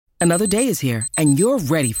Another day is here, and you're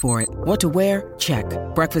ready for it. What to wear? Check.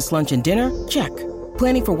 Breakfast, lunch, and dinner? Check.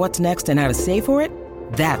 Planning for what's next and how to save for it?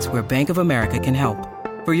 That's where Bank of America can help.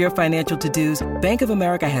 For your financial to-dos, Bank of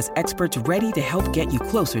America has experts ready to help get you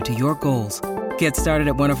closer to your goals. Get started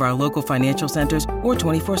at one of our local financial centers or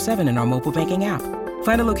 24/7 in our mobile banking app.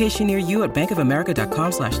 Find a location near you at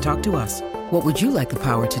bankofamerica.com/talktous. What would you like the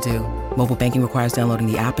power to do? Mobile banking requires downloading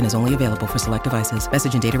the app and is only available for select devices.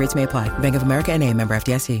 Message and data rates may apply. Bank of America N.A., member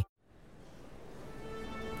FDIC.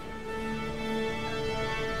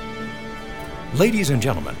 Ladies and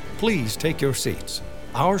gentlemen, please take your seats.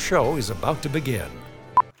 Our show is about to begin.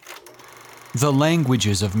 The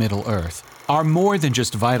languages of Middle-earth are more than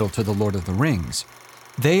just vital to The Lord of the Rings.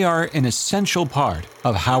 They are an essential part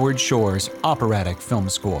of Howard Shore's operatic film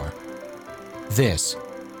score. This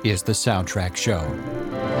is the Soundtrack Show.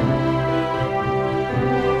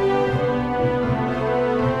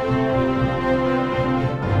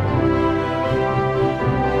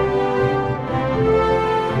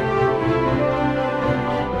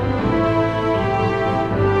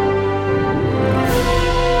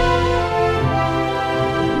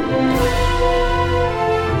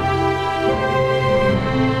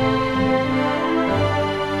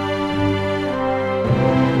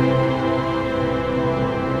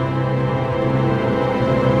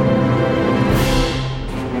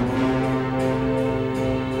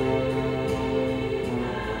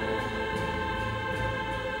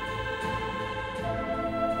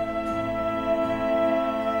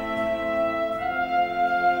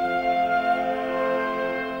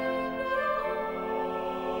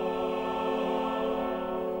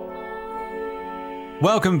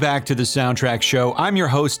 Welcome back to the Soundtrack Show. I'm your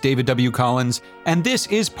host, David W. Collins, and this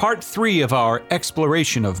is part 3 of our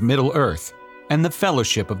exploration of Middle-earth and the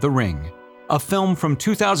Fellowship of the Ring, a film from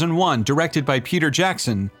 2001 directed by Peter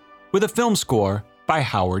Jackson with a film score by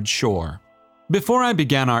Howard Shore. Before I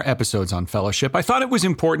began our episodes on Fellowship, I thought it was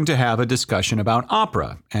important to have a discussion about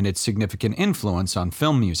opera and its significant influence on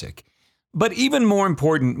film music. But even more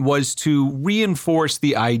important was to reinforce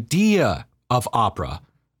the idea of opera,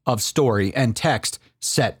 of story and text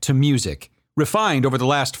set to music, refined over the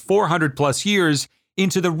last 400 plus years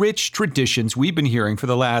into the rich traditions we've been hearing for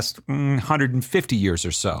the last 150 years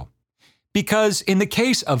or so. Because in the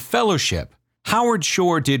case of Fellowship, Howard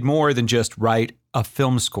Shore did more than just write a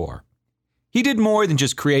film score. He did more than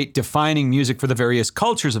just create defining music for the various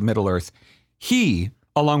cultures of Middle-earth. He,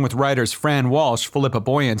 along with writers Fran Walsh, Philippa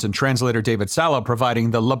Boyens, and translator David Salo providing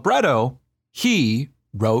the libretto, he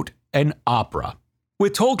wrote an opera.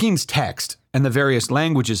 With Tolkien's text and the various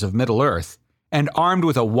languages of Middle-earth, and armed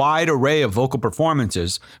with a wide array of vocal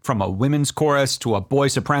performances, from a women's chorus to a boy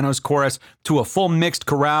soprano's chorus to a full mixed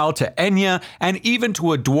chorale to Enya, and even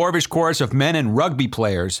to a dwarvish chorus of men and rugby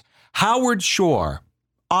players, Howard Shore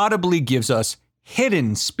audibly gives us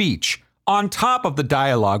hidden speech on top of the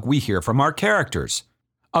dialogue we hear from our characters.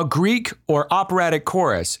 A Greek or operatic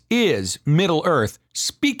chorus is Middle-earth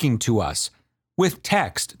speaking to us with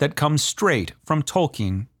text that comes straight from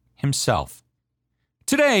Tolkien himself.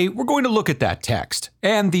 Today, we're going to look at that text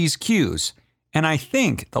and these cues, and I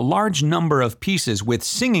think the large number of pieces with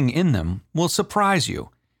singing in them will surprise you.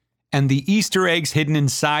 And the Easter eggs hidden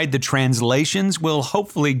inside the translations will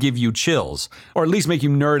hopefully give you chills, or at least make you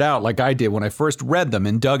nerd out like I did when I first read them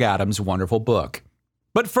in Doug Adams' wonderful book.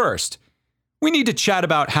 But first, we need to chat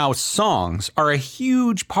about how songs are a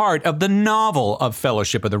huge part of the novel of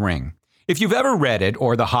Fellowship of the Ring. If you've ever read it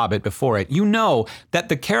or The Hobbit before it, you know that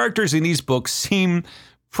the characters in these books seem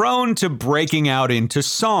prone to breaking out into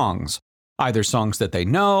songs, either songs that they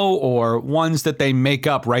know or ones that they make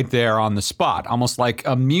up right there on the spot, almost like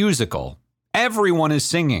a musical. Everyone is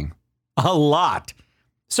singing. A lot.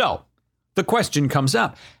 So, the question comes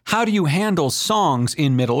up, how do you handle songs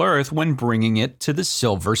in Middle-earth when bringing it to the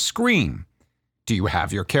silver screen? Do you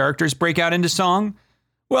have your characters break out into song?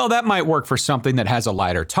 Well, that might work for something that has a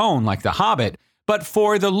lighter tone like The Hobbit, but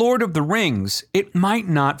for The Lord of the Rings, it might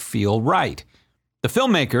not feel right. The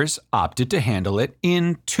filmmakers opted to handle it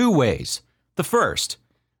in 2 ways. The first,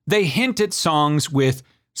 they hint at songs with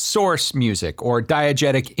source music or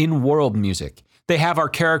diegetic in-world music. They have our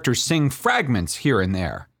characters sing fragments here and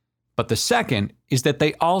there. But the second is that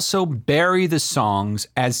they also bury the songs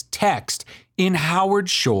as text in Howard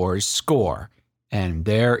Shore's score, and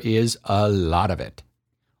there is a lot of it.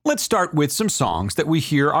 Let's start with some songs that we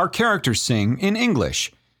hear our characters sing in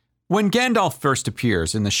English. When Gandalf first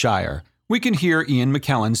appears in the Shire, we can hear Ian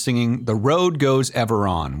McKellen singing The Road Goes Ever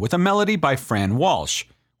On with a melody by Fran Walsh,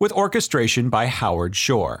 with orchestration by Howard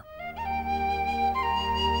Shore.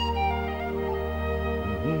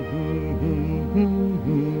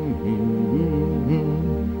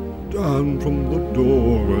 down from the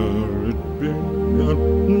door where it began.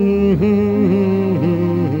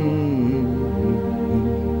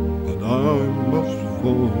 And I must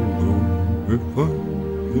follow if I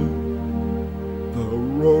can. The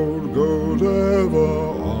road goes ever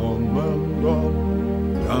on and on,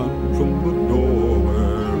 down from the door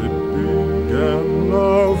where it began.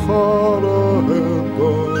 Now far ahead the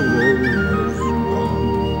road has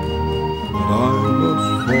gone, and I must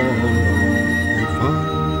follow if I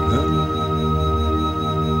can.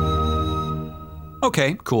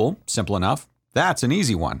 Okay, cool, simple enough. That's an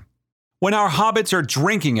easy one. When our hobbits are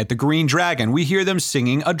drinking at the Green Dragon, we hear them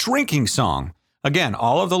singing a drinking song. Again,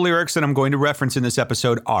 all of the lyrics that I'm going to reference in this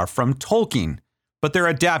episode are from Tolkien, but they're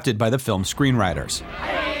adapted by the film screenwriters.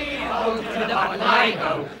 Hey-ho, to the bottom I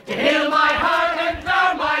go, to heal my heart and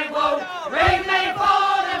drown my woe. Rain may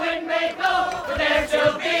fall and wind may blow, but there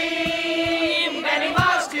shall be many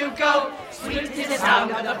miles to go. Sweet is the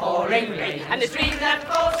sound of the pouring rain, and the stream that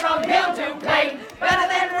flows from hill to plain. Better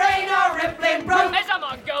than rain or rippling brook. There's a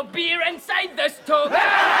mug of beer inside this tub.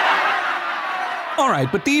 All right,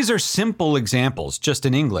 but these are simple examples, just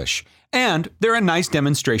in English. And they're a nice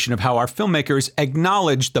demonstration of how our filmmakers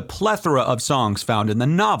acknowledge the plethora of songs found in the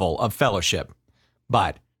novel of Fellowship.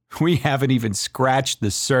 But we haven't even scratched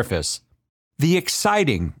the surface. The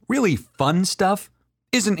exciting, really fun stuff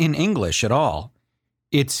isn't in English at all.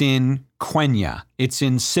 It's in Quenya, it's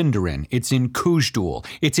in Sindarin, it's in Khuzdul,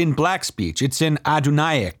 it's in Black Speech, it's in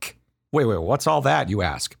Adunaic. Wait, what's all that, you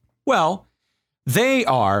ask? Well, they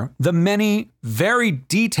are the many, very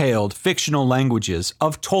detailed fictional languages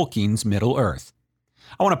of Tolkien's Middle-earth.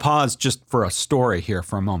 I want to pause just for a story here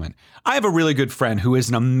for a moment. I have a really good friend who is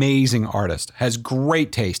an amazing artist, has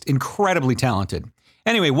great taste, incredibly talented.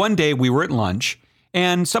 Anyway, one day we were at lunch,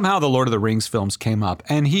 and somehow the Lord of the Rings films came up,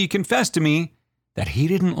 and he confessed to me that he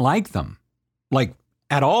didn't like them. Like,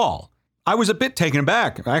 at all. I was a bit taken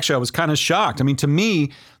aback. Actually, I was kind of shocked. I mean, to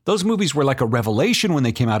me, those movies were like a revelation when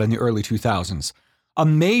they came out in the early 2000s.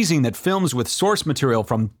 Amazing that films with source material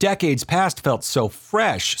from decades past felt so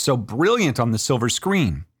fresh, so brilliant on the silver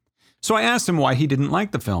screen. So I asked him why he didn't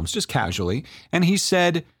like the films, just casually, and he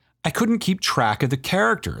said, I couldn't keep track of the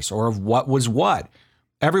characters or of what was what.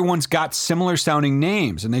 Everyone's got similar sounding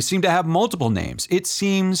names, and they seem to have multiple names. It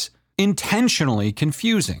seems intentionally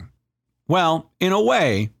confusing. Well, in a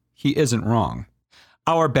way, he isn't wrong.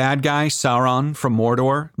 Our bad guy, Sauron from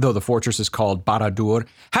Mordor, though the fortress is called Barad-dûr,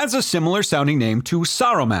 has a similar sounding name to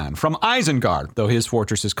Saruman from Isengard, though his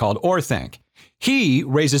fortress is called Orthanc. He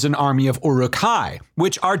raises an army of Uruk-hai,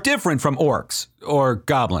 which are different from orcs, or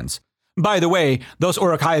goblins. By the way, those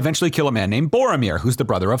Uruk-hai eventually kill a man named Boromir, who's the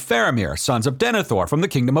brother of Faramir, sons of Denethor from the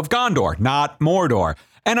kingdom of Gondor, not Mordor.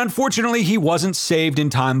 And unfortunately, he wasn't saved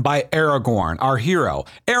in time by Aragorn, our hero.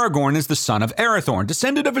 Aragorn is the son of Arathorn,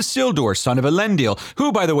 descendant of Isildur, son of Elendil,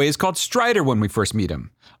 who, by the way, is called Strider when we first meet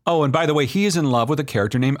him. Oh, and by the way, he is in love with a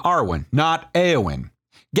character named Arwen, not Éowyn.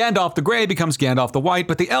 Gandalf the Grey becomes Gandalf the White,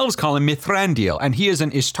 but the elves call him Mithrandir, and he is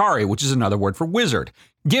an Istari, which is another word for wizard.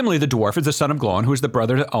 Gimli the dwarf is the son of Glóin, who is the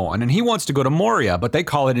brother to Owen, and he wants to go to Moria, but they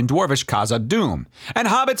call it in Dwarvish Khazad-dûm. And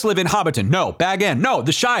hobbits live in Hobbiton, no, Bag End, no,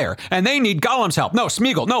 the Shire, and they need Gollum's help, no,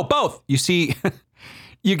 Smeagol, no, both. You see,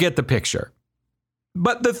 you get the picture.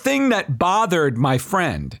 But the thing that bothered my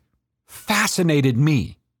friend fascinated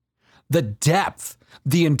me. The depth,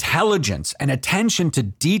 the intelligence, and attention to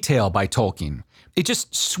detail by Tolkien. It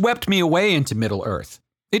just swept me away into Middle-earth.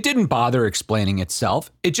 It didn't bother explaining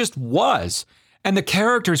itself. It just was. And the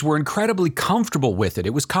characters were incredibly comfortable with it.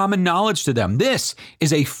 It was common knowledge to them. This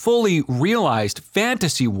is a fully realized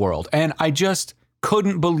fantasy world, and I just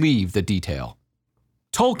couldn't believe the detail.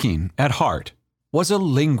 Tolkien, at heart, was a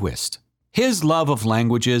linguist. His love of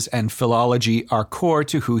languages and philology are core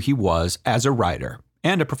to who he was as a writer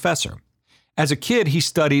and a professor. As a kid, he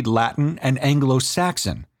studied Latin and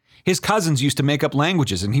Anglo-Saxon. His cousins used to make up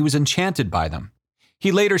languages, and he was enchanted by them.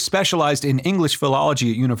 He later specialized in English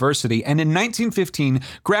philology at university, and in 1915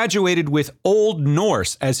 graduated with Old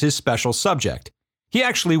Norse as his special subject. He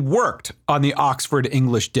actually worked on the Oxford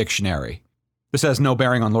English Dictionary. This has no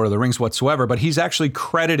bearing on Lord of the Rings whatsoever, but he's actually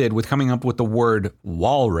credited with coming up with the word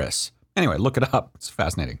walrus. Anyway, look it up. It's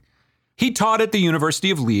fascinating. He taught at the University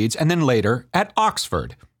of Leeds and then later at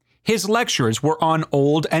Oxford. His lectures were on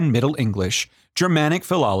Old and Middle English, Germanic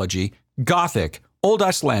philology, Gothic, Old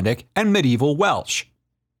Icelandic, and medieval Welsh.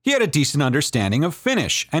 He had a decent understanding of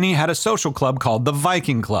Finnish, and he had a social club called the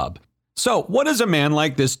Viking Club. So, what does a man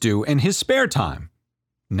like this do in his spare time?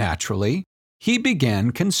 Naturally, he began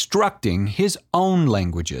constructing his own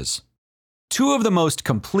languages. Two of the most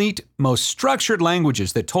complete, most structured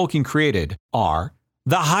languages that Tolkien created are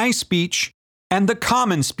the High Speech and the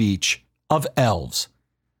common speech of elves.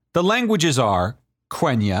 The languages are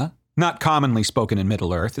Quenya, not commonly spoken in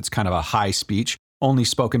Middle-earth, it's kind of a high speech, only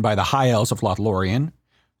spoken by the High Elves of Lothlorien,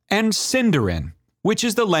 and Sindarin, which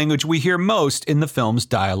is the language we hear most in the film's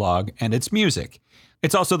dialogue and its music.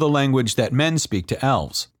 It's also the language that men speak to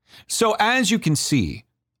elves. So as you can see,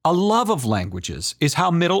 a love of languages is how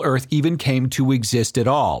Middle-earth even came to exist at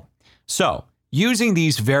all. So, using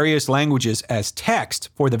these various languages as text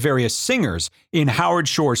for the various singers in Howard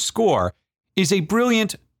Shore's score is a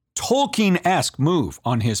brilliant Tolkien-esque move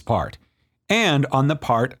on his part, and on the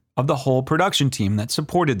part of the whole production team that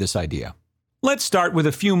supported this idea. Let's start with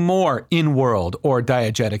a few more in-world or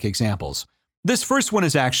diegetic examples. This first one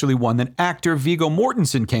is actually one that actor Viggo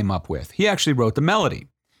Mortensen came up with. He actually wrote the melody.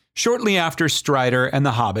 Shortly after Strider and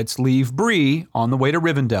the hobbits leave Bree on the way to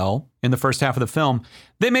Rivendell in the first half of the film,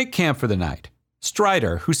 they make camp for the night.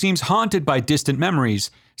 Strider, who seems haunted by distant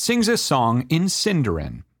memories, sings a song in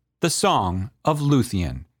Sindarin, the Song of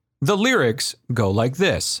Luthien. The lyrics go like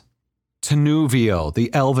this. Tinuviel,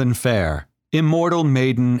 the elven fair, immortal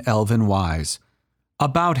maiden elven wise,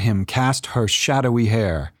 about him cast her shadowy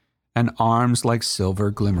hair, and arms like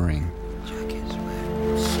silver glimmering.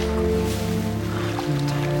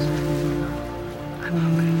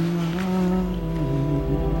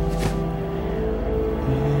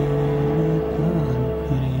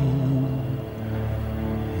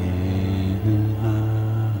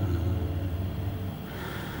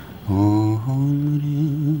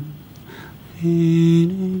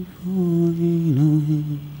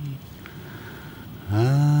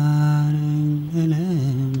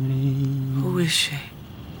 Who is she?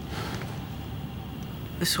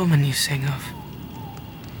 This woman you sing of.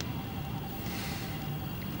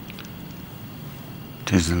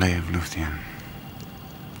 'Tis the lay of Luthien,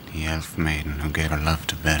 the elf maiden who gave her love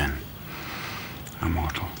to Beren, a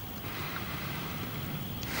mortal.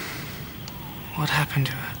 What happened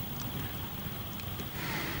to her?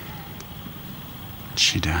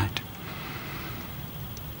 She died.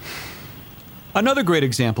 Another great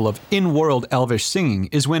example of in-world elvish singing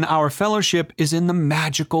is when our fellowship is in the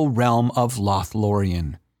magical realm of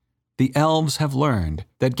Lothlorien. The elves have learned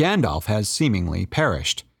that Gandalf has seemingly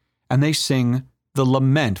perished, and they sing the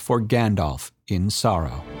lament for Gandalf in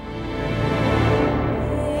sorrow.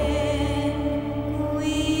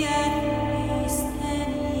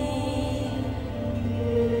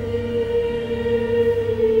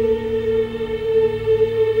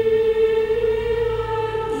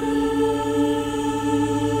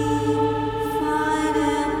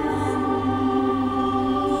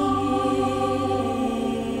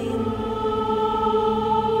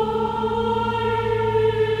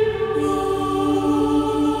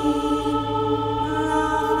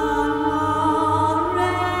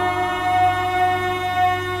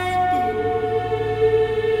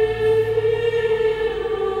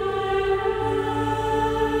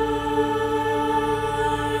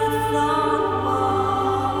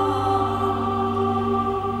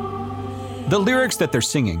 The lyrics that they're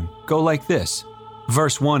singing go like this.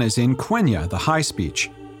 Verse 1 is in Quenya, the high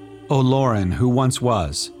speech. Olorin, who once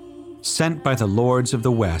was, sent by the lords of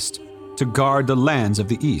the west to guard the lands of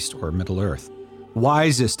the east, or Middle-earth.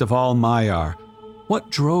 Wisest of all Maiar, what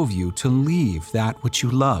drove you to leave that which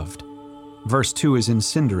you loved? Verse 2 is in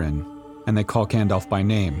Sindarin, and they call Gandalf by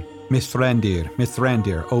name. Mithrandir,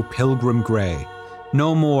 Mithrandir, O pilgrim grey,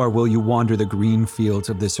 no more will you wander the green fields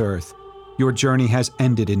of this earth. Your journey has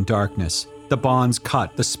ended in darkness, the bonds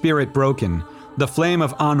cut, the spirit broken, the flame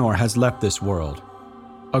of Anor has left this world.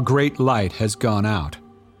 A great light has gone out.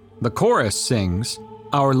 The chorus sings,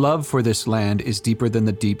 our love for this land is deeper than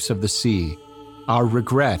the deeps of the sea. Our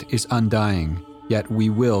regret is undying, yet we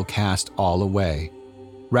will cast all away.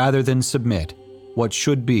 Rather than submit, what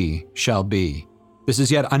should be shall be. This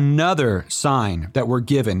is yet another sign that we're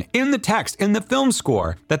given in the text, in the film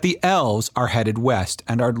score, that the elves are headed west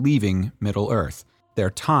and are leaving Middle-earth. Their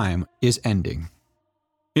time is ending.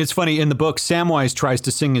 It's funny, in the book, Samwise tries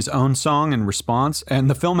to sing his own song in response, and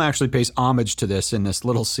the film actually pays homage to this in this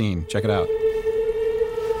little scene. Check it out.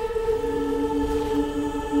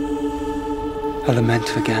 A lament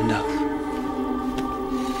for Gandalf.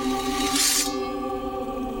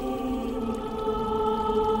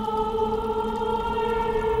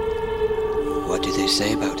 What do they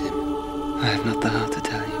say about him? I have not the heart to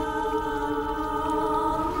tell you.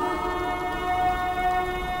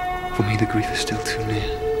 For me, the grief is still too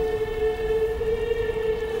near.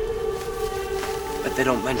 But they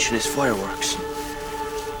don't mention his fireworks.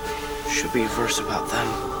 Should be a verse about them.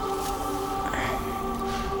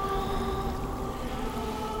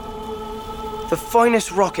 The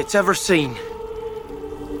finest rockets ever seen.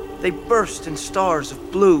 They burst in stars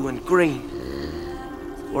of blue and green.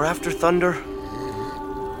 Or after thunder,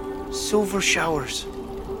 silver showers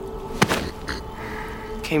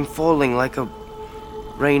came falling like a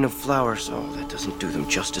rain of flowers. Oh, that doesn't do them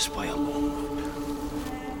justice by a long road.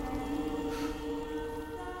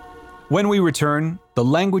 When we return, the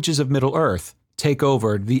languages of Middle-earth take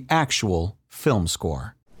over the actual film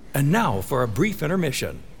score. And now for a brief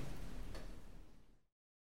intermission.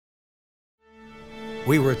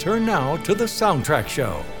 We return now to the soundtrack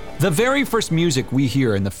show. The very first music we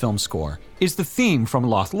hear in the film score is the theme from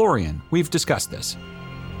Lothlorien. We've discussed this.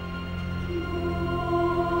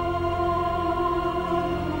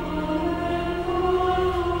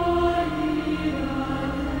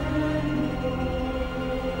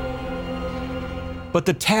 But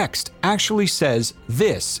the text actually says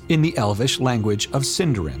this in the Elvish language of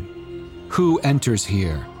Sindarin. Who enters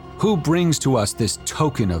here? Who brings to us this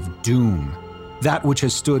token of doom? That which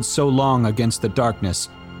has stood so long against the darkness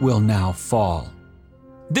will now fall.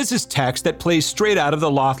 This is text that plays straight out of the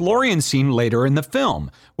Lothlorien scene later in the film,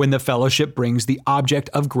 when the Fellowship brings the object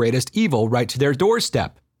of greatest evil right to their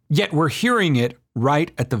doorstep. Yet we're hearing it right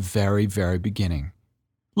at the very, very beginning.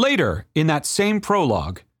 Later, in that same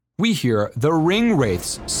prologue, we hear the ring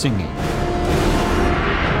wraiths singing.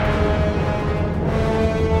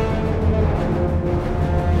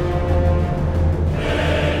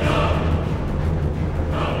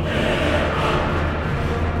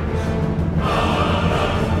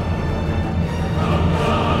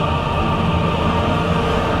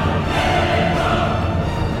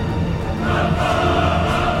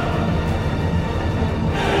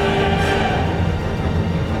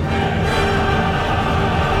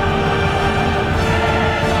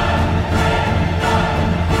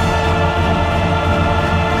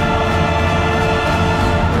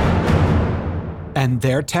 And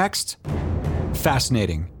their text?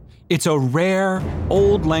 Fascinating. It's a rare,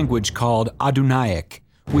 old language called Adunaic,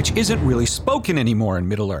 which isn't really spoken anymore in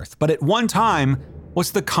Middle-earth, but at one time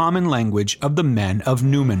was the common language of the men of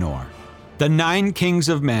Numenor, the 9 kings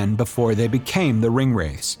of men before they became the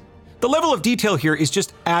Ringwraiths. The level of detail here is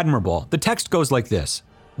just admirable. The text goes like this: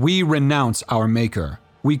 We renounce our Maker.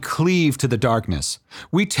 We cleave to the darkness.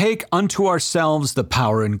 We take unto ourselves the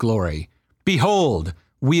power and glory. Behold,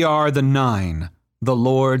 we are the 9, the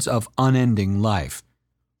lords of unending life.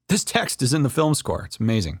 This text is in the film score. It's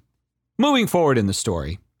amazing. Moving forward in the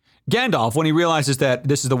story, Gandalf, when he realizes that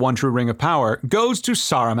this is the one true ring of power, goes to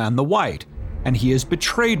Saruman the White, and he is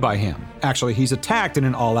betrayed by him. Actually, he's attacked in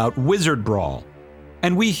an all-out wizard brawl.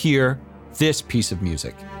 And we hear this piece of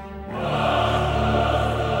music.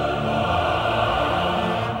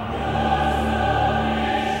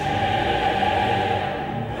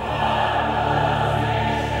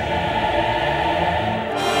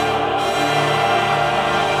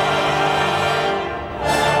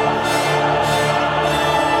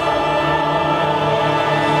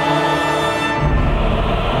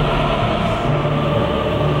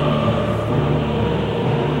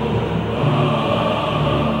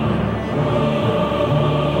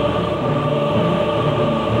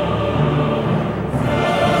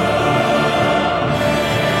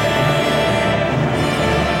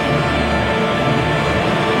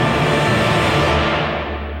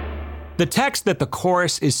 The text that the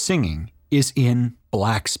chorus is singing is in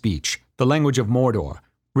Black speech, the language of Mordor,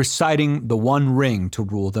 reciting the one ring to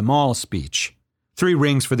rule them all speech. 3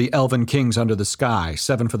 rings for the elven kings under the sky,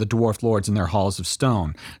 7 for the dwarf lords in their halls of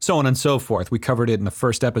stone, so on and so forth. We covered it in the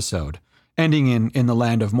first episode, ending in the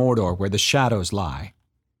land of Mordor where the shadows lie.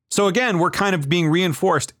 So again, we're kind of being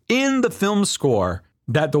reinforced in the film score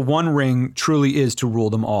that the one ring truly is to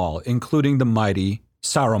rule them all, including the mighty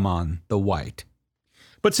Saruman the White.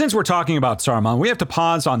 But since we're talking about Saruman, we have to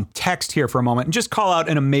pause on text here for a moment and just call out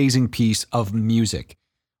an amazing piece of music.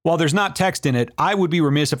 While there's not text in it, I would be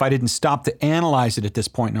remiss if I didn't stop to analyze it at this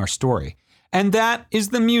point in our story. And that is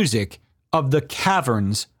the music of the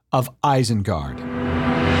Caverns of Isengard.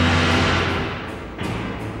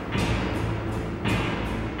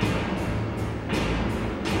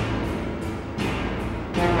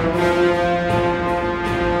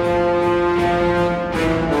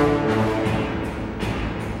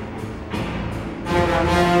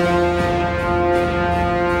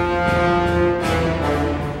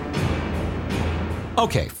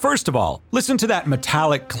 Okay, first of all, listen to that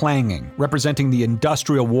metallic clanging, representing the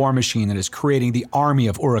industrial war machine that is creating the army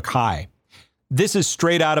of Uruk-hai. This is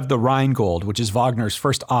straight out of the Rheingold, which is Wagner's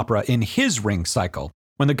first opera in his Ring cycle.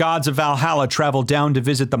 When the gods of Valhalla travel down to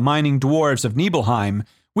visit the mining dwarves of Nibelheim,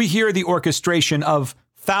 we hear the orchestration of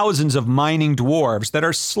thousands of mining dwarves that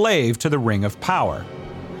are slave to the Ring of Power.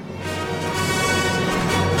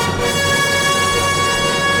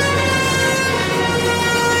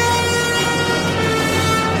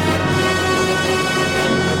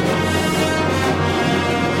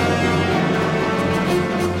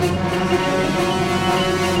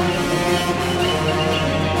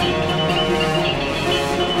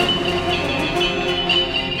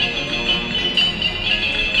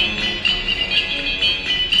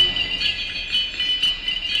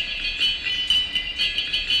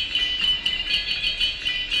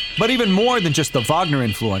 But even more than just the Wagner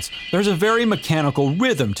influence, there's a very mechanical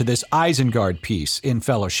rhythm to this Isengard piece in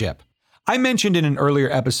Fellowship. I mentioned in an earlier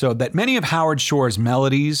episode that many of Howard Shore's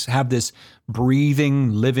melodies have this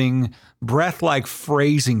breathing, living, breath-like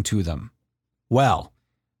phrasing to them. Well,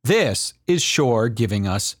 this is Shore giving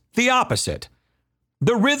us the opposite.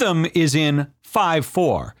 The rhythm is in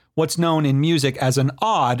 5/4, what's known in music as an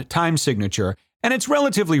odd time signature, and it's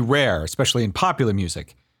relatively rare, especially in popular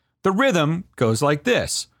music. The rhythm goes like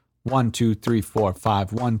this: 1, 2, 3, 4,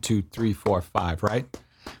 5, 1, 2, 3, 4, 5, right?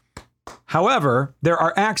 However, there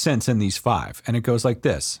are accents in these 5, and it goes like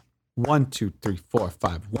this: 1, 2, 3, 4,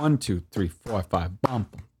 5, 1, 2, 3, 4, 5, bum,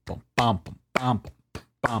 bum, bum, bum, bum,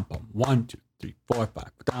 bum, bum, 1, 2, 3, 4,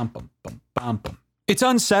 5, bum, bum, bum, bum, bum. It's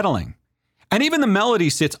unsettling. And even the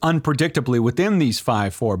melody sits unpredictably within these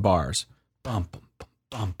 5/4 bars. Bum, bum,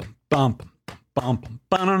 bum, bum, bum, bum, bum, bum,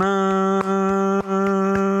 ba-na-na,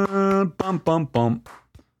 bum, bum, bum.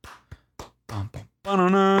 Bum, bum,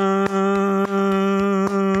 ba-na-na,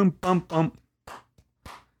 bum, bum.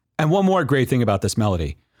 And one more great thing about this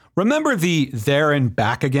melody. Remember the there and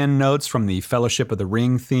back again notes from the Fellowship of the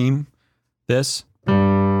Ring theme? This?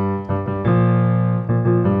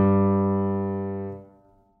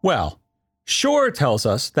 Well, Shore tells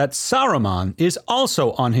us that Saruman is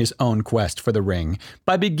also on his own quest for the ring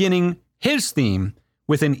by beginning his theme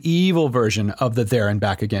with an evil version of the there and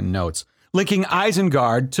back again notes, linking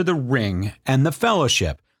Isengard to the ring and the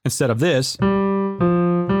Fellowship. Instead of this,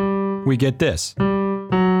 we get this.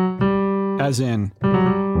 As in,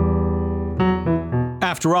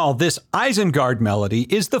 after all, this Isengard melody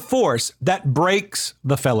is the force that breaks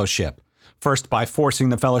the Fellowship, first by forcing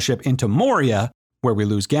the Fellowship into Moria, where we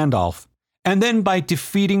lose Gandalf, and then by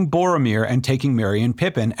defeating Boromir and taking Merry and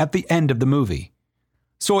Pippin at the end of the movie.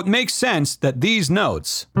 So it makes sense that these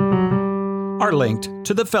notes are linked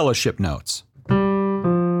to the Fellowship notes.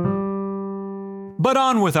 But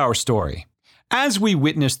on with our story. As we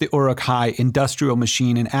witness the Uruk-hai industrial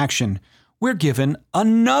machine in action, we're given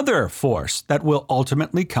another force that will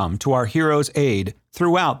ultimately come to our hero's aid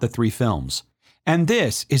throughout the 3 films. And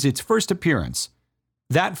this is its first appearance.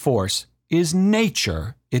 That force is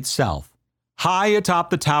nature itself. High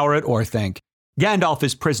atop the tower at Orthanc, Gandalf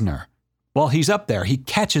is prisoner. While he's up there, he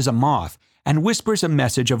catches a moth and whispers a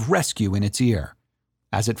message of rescue in its ear.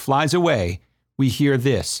 As it flies away, we hear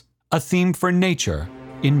this, a theme for nature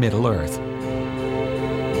in Middle-earth.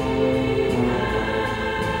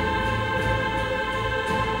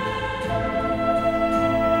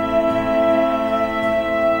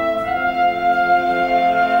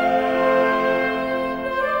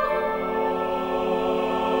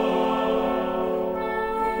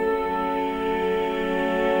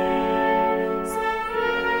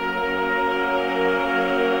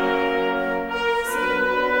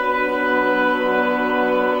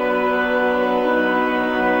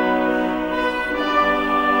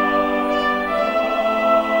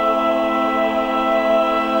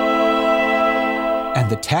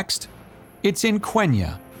 The text? It's in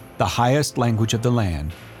Quenya, the highest language of the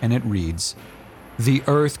land, and it reads, "The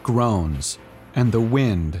earth groans, and the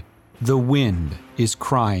wind is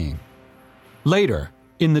crying." Later,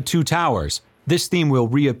 in the 2 Towers, this theme will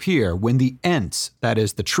reappear when the Ents, that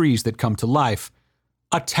is, the trees that come to life,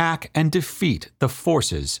 attack and defeat the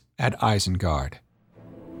forces at Isengard.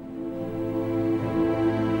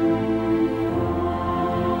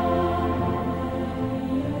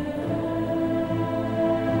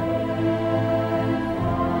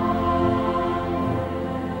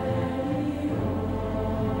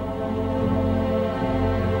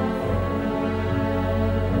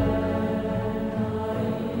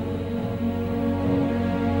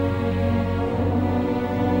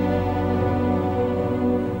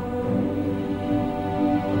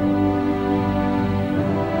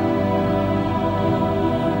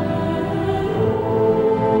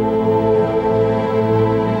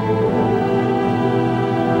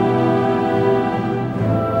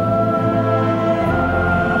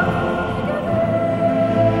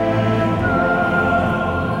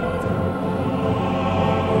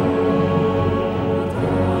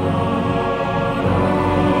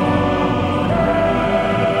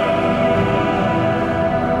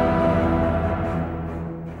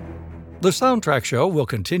 The Soundtrack Show will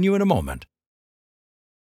continue in a moment.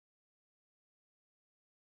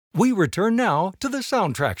 We return now to the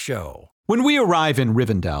Soundtrack Show. When we arrive in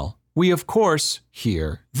Rivendell, we of course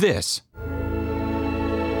hear this.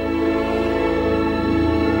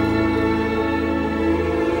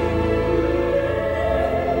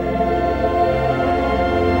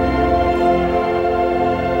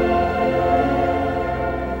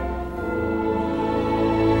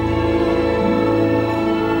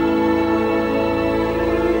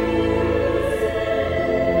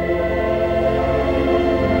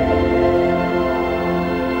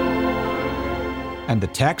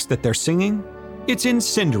 text that they're singing? It's in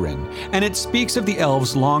Sindarin, and it speaks of the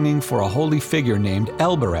elves longing for a holy figure named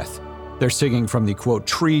Elbereth. They're singing from the, quote,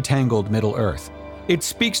 tree-tangled Middle-earth. It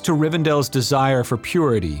speaks to Rivendell's desire for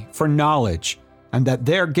purity, for knowledge, and that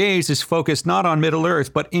their gaze is focused not on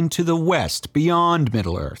Middle-earth, but into the west, beyond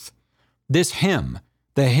Middle-earth. This hymn,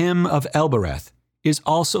 the Hymn of Elbereth, is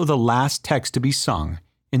also the last text to be sung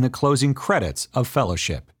in the closing credits of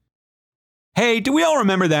Fellowship. Hey, do we all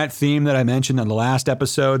remember that theme that I mentioned in the last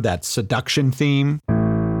episode, that seduction theme?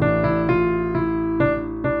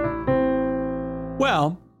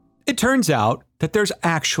 Well, it turns out that there's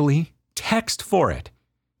actually text for it.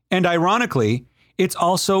 And ironically, it's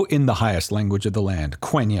also in the highest language of the land,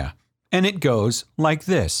 Quenya, and it goes like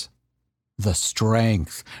this. The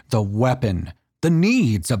strength, the weapon, the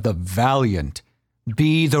needs of the valiant.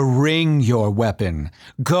 Be the ring your weapon.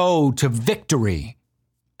 Go to victory.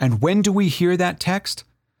 And when do we hear that text?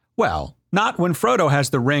 Well, not when Frodo has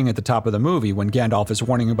the ring at the top of the movie when Gandalf is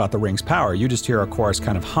warning about the ring's power. You just hear a chorus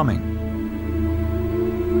kind of humming.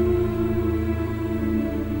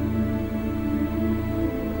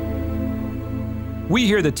 We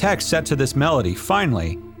hear the text set to this melody,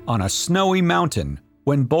 finally, on a snowy mountain,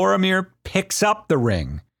 when Boromir picks up the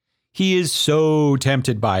ring. He is so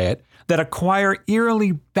tempted by it that a choir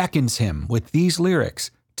eerily beckons him with these lyrics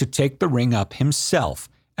to take the ring up himself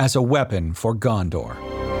as a weapon for Gondor.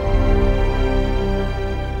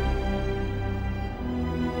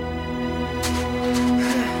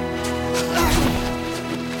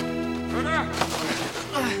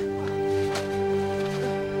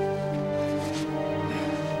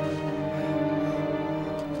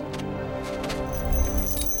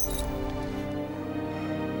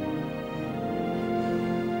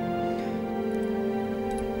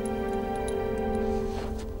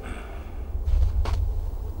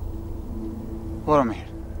 Boromir.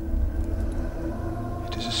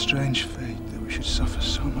 It is a strange fate that we should suffer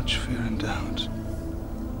so much fear and doubt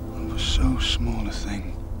over so small a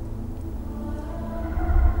thing.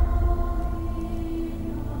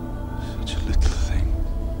 Such a little thing.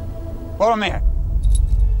 Boromir!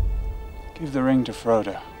 Give the ring to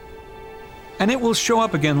Frodo. And it will show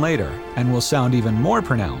up again later, and will sound even more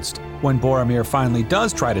pronounced when Boromir finally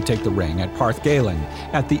does try to take the ring at Parth Galen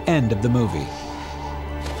at the end of the movie.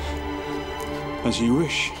 As you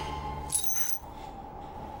wish.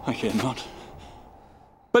 I care not.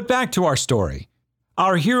 But back to our story.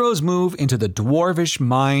 Our heroes move into the dwarvish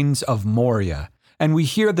mines of Moria, and we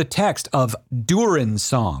hear the text of Durin's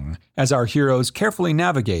song as our heroes carefully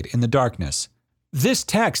navigate in the darkness. This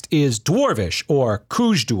text is dwarvish, or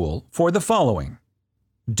Khuzdul, for the following.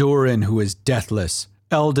 Durin, who is deathless,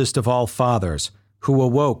 eldest of all fathers, who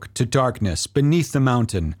awoke to darkness beneath the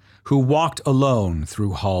mountain, who walked alone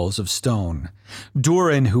through halls of stone.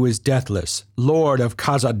 Durin, who is deathless, lord of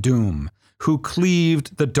Khazad-dûm, who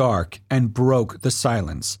cleaved the dark and broke the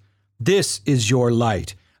silence. This is your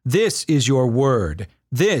light. This is your word.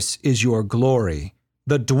 This is your glory.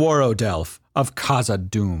 The Dworodelf of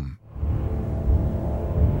Khazad-dûm.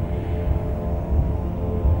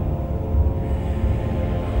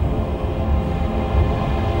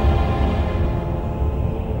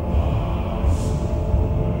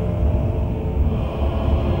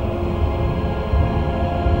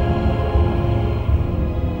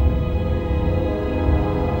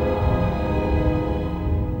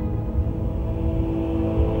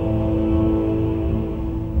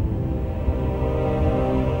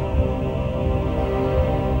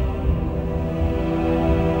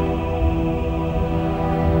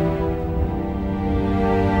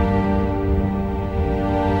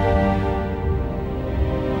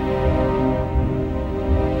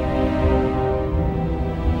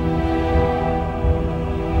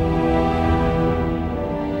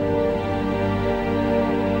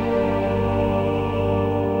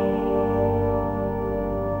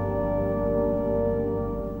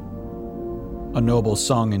 A noble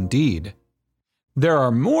song indeed. There are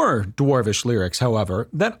more dwarvish lyrics, however,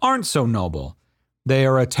 that aren't so noble. They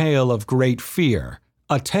are a tale of great fear,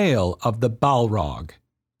 a tale of the Balrog.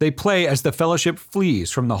 They play as the Fellowship flees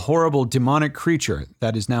from the horrible demonic creature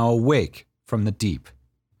that is now awake from the deep.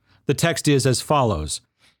 The text is as follows.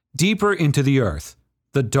 Deeper into the earth,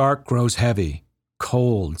 the dark grows heavy,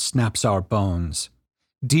 cold snaps our bones.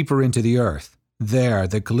 Deeper into the earth, there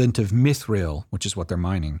the glint of Mithril, which is what they're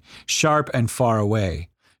mining, sharp and far away.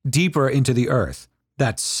 Deeper into the earth,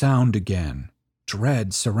 that sound again.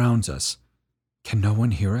 Dread surrounds us. Can no one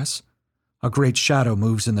hear us? A great shadow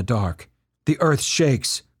moves in the dark. The earth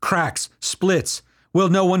shakes, cracks, splits. Will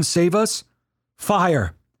no one save us?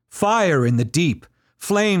 Fire! Fire in the deep!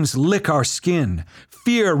 Flames lick our skin.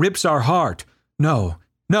 Fear rips our heart. No,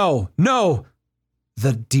 No, no!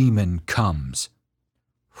 The demon comes.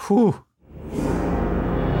 Whew.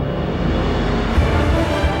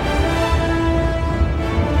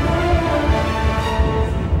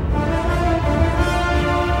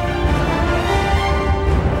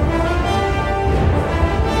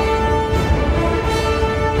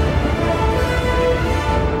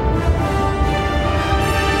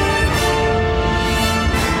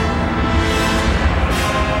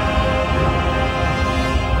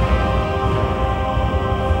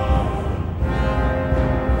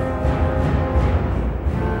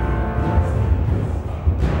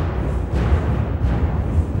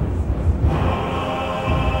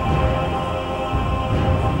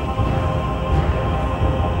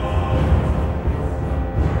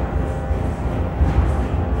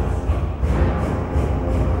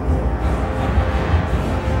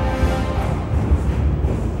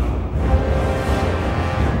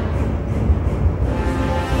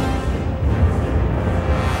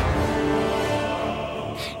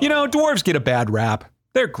 You know, dwarves get a bad rap.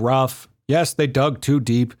 They're gruff. Yes, they dug too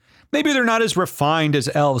deep. Maybe they're not as refined as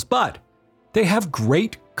elves, but they have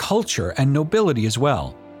great culture and nobility as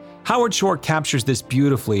well. Howard Shore captures this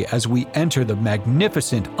beautifully as we enter the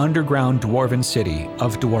magnificent underground dwarven city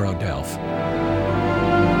of Dworodelf.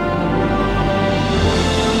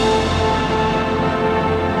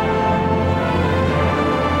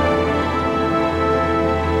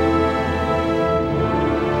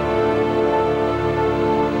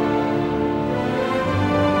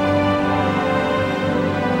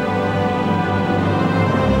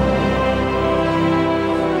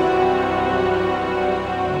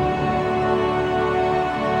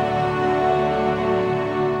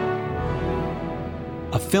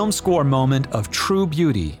 Film score moment of true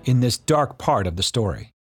beauty in this dark part of the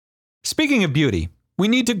story. Speaking of beauty, we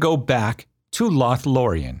need to go back to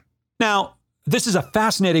Lothlorien. Now, this is a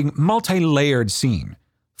fascinating, multi-layered scene.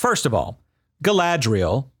 First of all,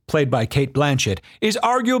 Galadriel, played by Cate Blanchett, is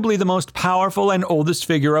arguably the most powerful and oldest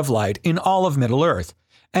figure of light in all of Middle-earth.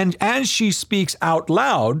 And as she speaks out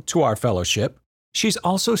loud to our fellowship, she's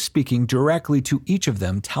also speaking directly to each of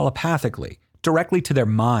them telepathically, directly to their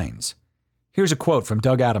minds. Here's a quote from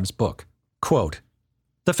Doug Adams' book. Quote,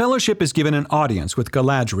 "The Fellowship is given an audience with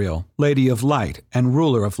Galadriel, Lady of Light and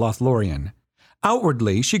ruler of Lothlorien.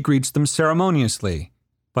 Outwardly, she greets them ceremoniously,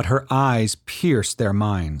 but her eyes pierce their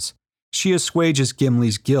minds. She assuages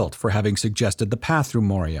Gimli's guilt for having suggested the path through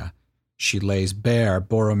Moria. She lays bare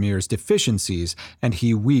Boromir's deficiencies, and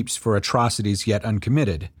he weeps for atrocities yet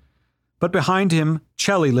uncommitted. But behind him,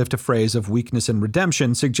 Cheli lift a phrase of weakness and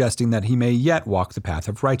redemption, suggesting that he may yet walk the path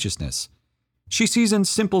of righteousness. She sees in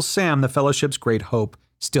Simple Sam the Fellowship's great hope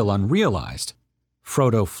still unrealized.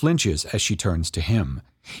 Frodo flinches as she turns to him.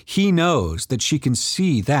 He knows that she can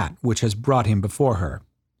see that which has brought him before her.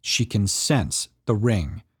 She can sense the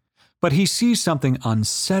ring. But he sees something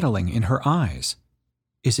unsettling in her eyes.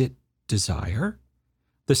 Is it desire?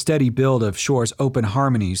 The steady build of Shore's open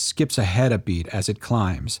harmonies skips ahead a beat as it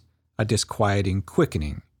climbs, a disquieting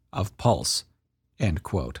quickening of pulse." End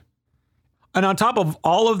quote. And on top of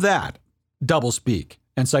all of that, doublespeak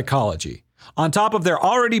and psychology. On top of there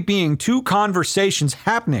already being two conversations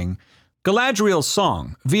happening, Galadriel's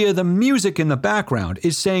song, via the music in the background,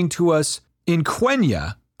 is saying to us in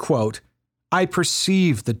Quenya, quote, "I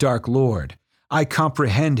perceive the Dark Lord. I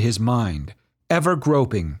comprehend his mind, ever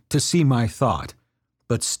groping to see my thought.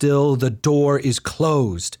 But still the door is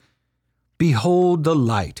closed. Behold the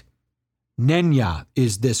light. Nenya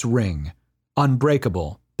is this ring,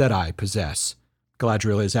 unbreakable, that I possess."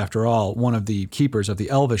 Galadriel is, after all, one of the keepers of the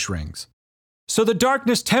Elvish rings. So the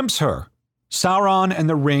darkness tempts her. Sauron and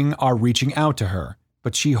the ring are reaching out to her,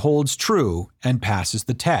 but she holds true and passes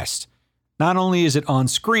the test. Not only is it on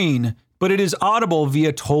screen, but it is audible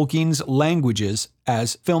via Tolkien's languages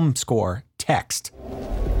as film score text.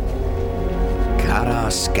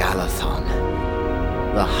 Caras Galathon,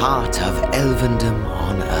 the heart of Elvendom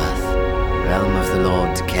on earth, realm of the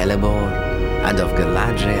Lord Celeborn and of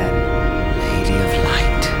Galadriel, Lady of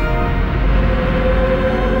Light.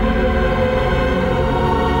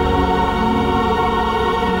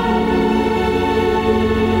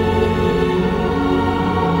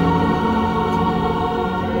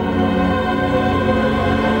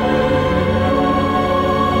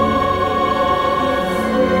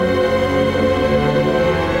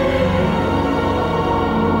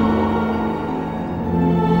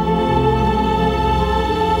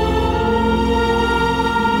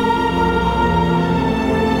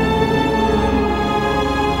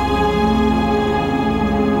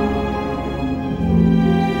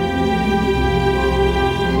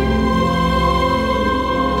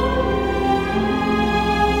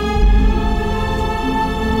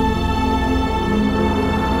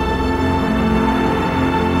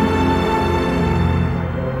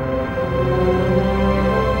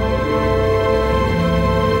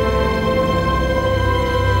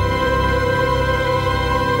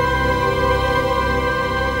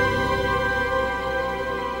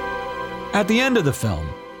 At the end of the film,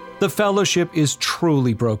 the Fellowship is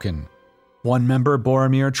truly broken. One member,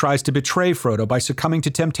 Boromir, tries to betray Frodo by succumbing to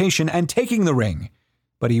temptation and taking the ring,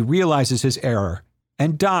 but he realizes his error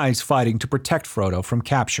and dies fighting to protect Frodo from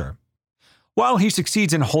capture. While he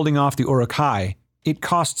succeeds in holding off the Uruk-hai, it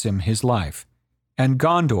costs him his life. And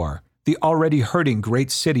Gondor, the already hurting great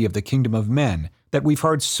city of the Kingdom of Men that we've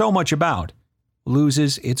heard so much about,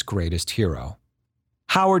 loses its greatest hero.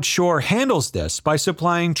 Howard Shore handles this by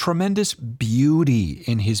supplying tremendous beauty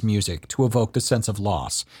in his music to evoke the sense of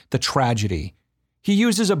loss, the tragedy. He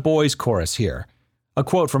uses a boys' chorus here. A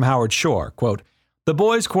quote from Howard Shore, quote, "The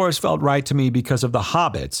boys' chorus felt right to me because of the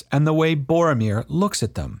hobbits and the way Boromir looks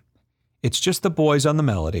at them. It's just the boys on the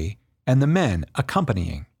melody and the men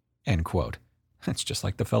accompanying," end quote. It's just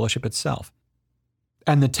like the Fellowship itself.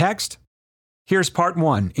 And the text? Here's part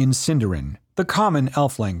 1 in Sindarin, the common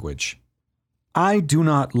elf language. "I do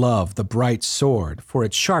not love the bright sword for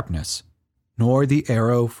its sharpness, nor the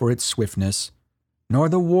arrow for its swiftness, nor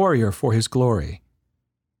the warrior for his glory.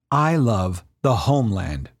 I love the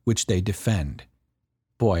homeland which they defend."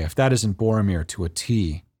 Boy, if that isn't Boromir to a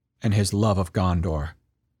T, and his love of Gondor.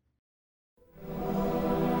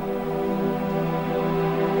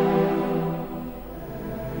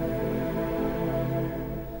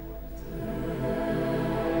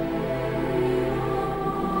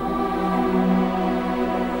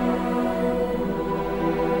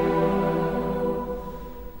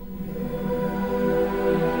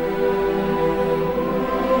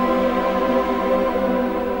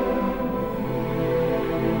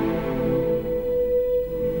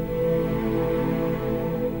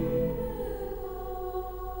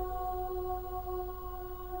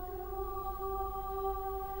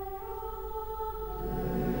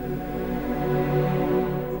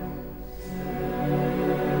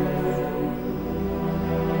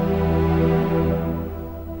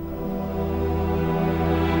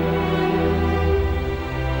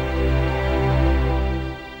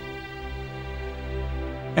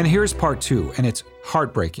 And here's part 2, and it's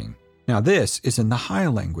heartbreaking. Now this is in the High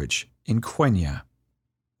language, in Quenya.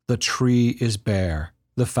 "The tree is bare,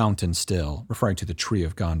 the fountain still," referring to the tree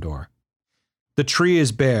of Gondor. "The tree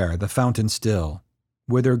is bare, the fountain still.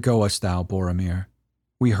 Whither goest thou, Boromir?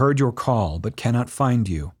 We heard your call, but cannot find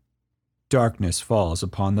you. Darkness falls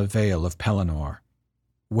upon the vale of Pelennor.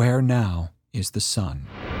 Where now is the sun?"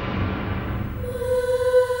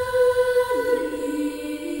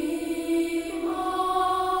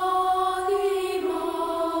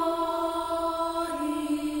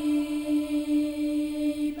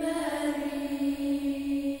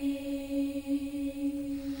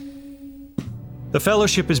 The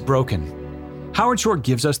Fellowship is broken. Howard Shore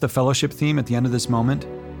gives us the Fellowship theme at the end of this moment,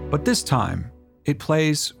 but this time it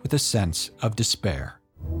plays with a sense of despair.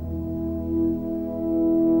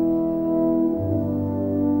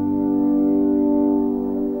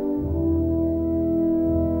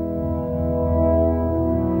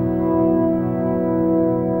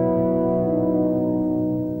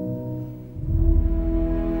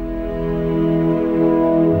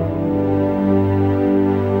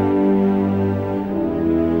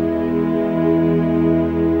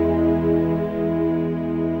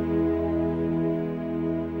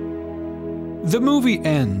 The movie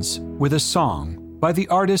ends with a song by the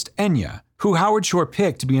artist Enya, who Howard Shore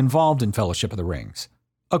picked to be involved in Fellowship of the Rings.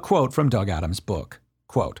 A quote from Doug Adams' book,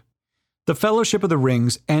 quote, "The Fellowship of the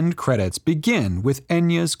Rings end credits begin with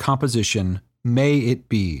Enya's composition, May It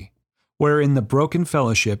Be, wherein the broken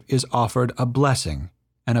Fellowship is offered a blessing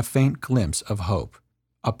and a faint glimpse of hope.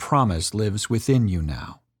 A promise lives within you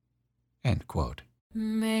now." End quote.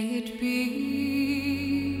 May it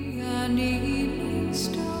be an evening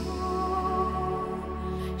star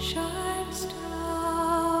shines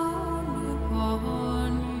down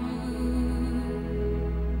upon you.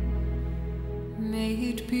 May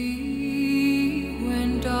it be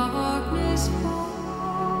when darkness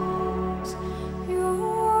falls,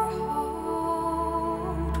 your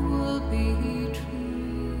heart will be true.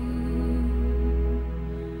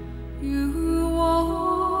 You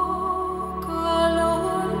walk a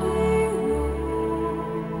lonely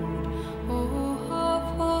road, oh how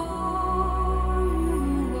far you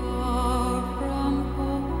are from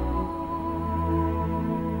home.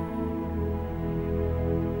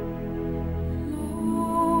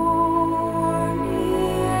 Morning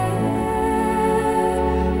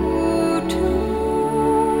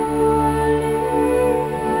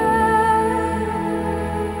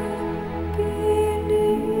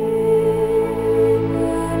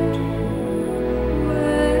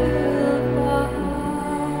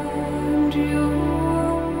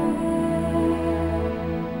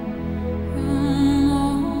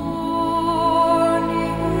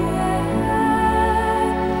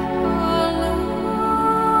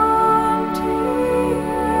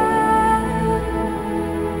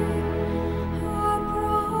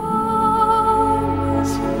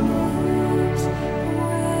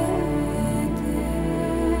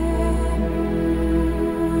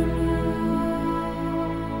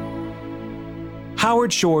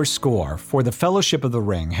Howard Shore's score for The Fellowship of the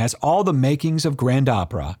Ring has all the makings of grand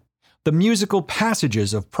opera, the musical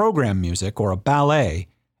passages of program music or a ballet,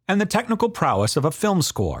 and the technical prowess of a film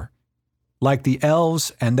score. Like the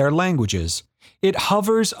elves and their languages, it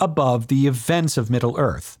hovers above the events of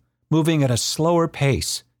Middle-earth, moving at a slower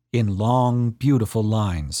pace in long, beautiful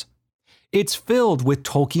lines. It's filled with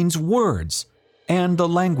Tolkien's words and the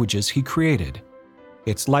languages he created.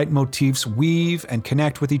 Its leitmotifs weave and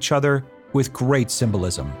connect with each other with great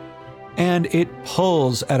symbolism. And it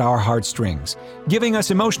pulls at our heartstrings, giving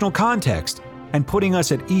us emotional context and putting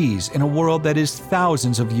us at ease in a world that is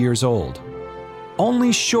thousands of years old.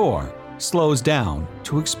 Only Shore slows down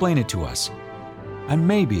to explain it to us. And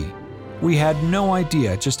maybe we had no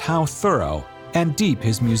idea just how thorough and deep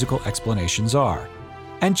his musical explanations are,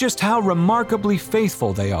 and just how remarkably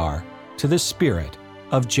faithful they are to the spirit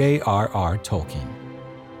of J.R.R. Tolkien.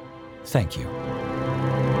 Thank you.